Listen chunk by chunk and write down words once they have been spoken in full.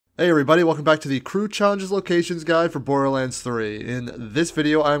Hey everybody, welcome back to the Crew Challenges Locations Guide for Borderlands 3. In this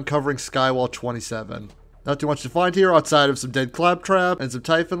video, I am covering Skywell 27. Not too much to find here outside of some dead claptrap and some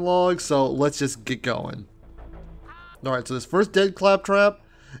TYPHON logs, so let's just get going. Alright, so this first dead claptrap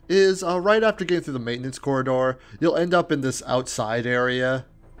is right after getting through the maintenance corridor. You'll end up in this outside area.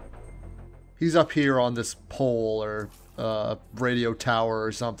 He's up here on this pole or radio tower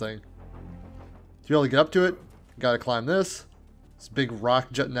or something. To be able to get up to it, you gotta climb this. This big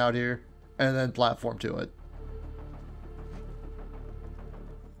rock jutting out here, and then platform to it.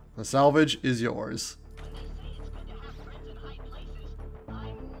 The salvage is yours.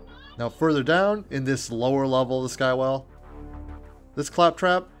 Now further down, in this lower level of the Skywell, this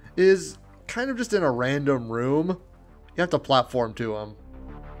claptrap is kind of just in a random room. You have to platform to him.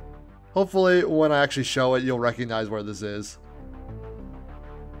 Hopefully, when I actually show it, you'll recognize where this is.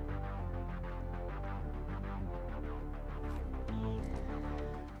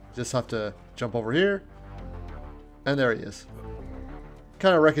 Just have to jump over here. And there he is.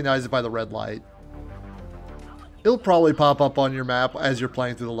 Kind of recognize it by the red light. It'll probably pop up on your map as you're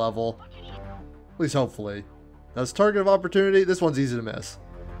playing through the level. At least hopefully. Now this target of opportunity, this one's easy to miss.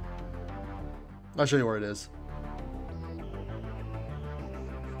 I'll show you where it is.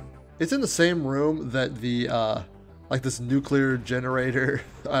 It's in the same room that the, like this nuclear generator,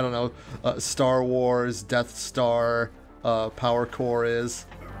 I don't know, Star Wars, Death Star, power core is.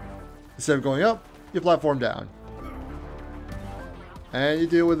 Instead of going up, you platform down. And you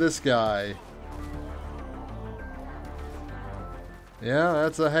deal with this guy. Yeah,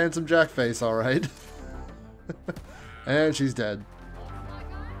 that's a handsome jack face, alright. And she's dead.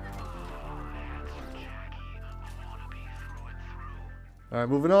 Alright,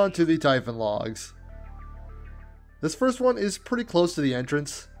 moving on to the TYPHON logs. This first one is pretty close to the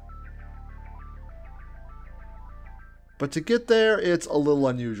entrance. But to get there, it's a little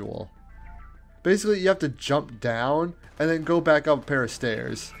unusual. Basically, you have to jump down and then go back up a pair of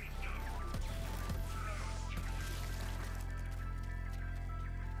stairs.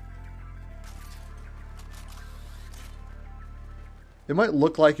 It might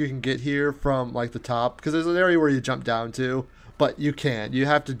look like you can get here from like the top, because there's an area where you jump down to, but you can't. You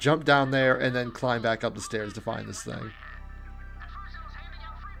have to jump down there and then climb back up the stairs to find this thing.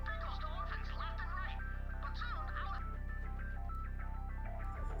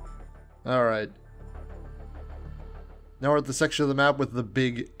 Alright. Now we're at the section of the map with the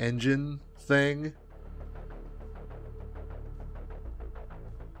big engine thing.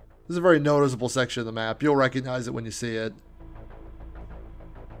 This is a very noticeable section of the map. You'll recognize it when you see it.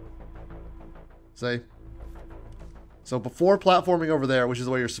 See? So before platforming over there, which is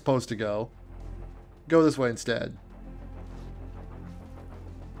the way you're supposed to go this way instead.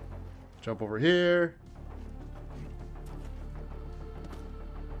 Jump over here.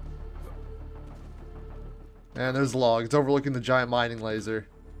 And there's the log. It's overlooking the giant mining laser.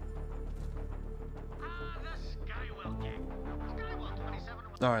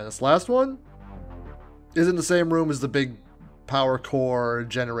 Alright, this last one is in the same room as the big power core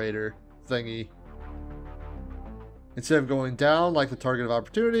generator thingy. Instead of going down like the target of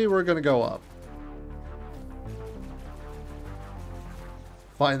opportunity, we're going to go up.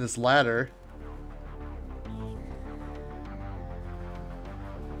 Find this ladder.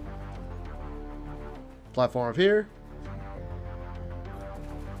 Platform up here.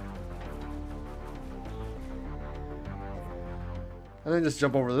 And then just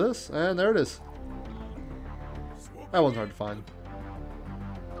jump over this, and there it is. That wasn't hard to find.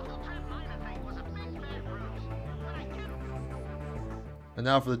 And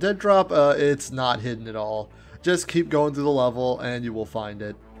now for the dead drop, it's not hidden at all. Just keep going through the level and you will find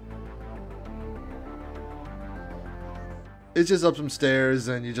it. It's just up some stairs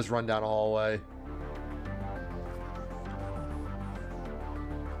and you just run down a hallway.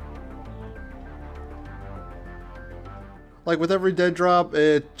 Like with every dead drop,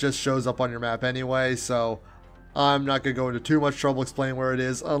 it just shows up on your map anyway, so I'm not going to go into too much trouble explaining where it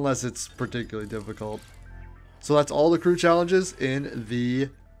is unless it's particularly difficult. So that's all the crew challenges in the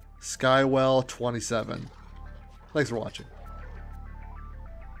Skywell 27. Thanks for watching.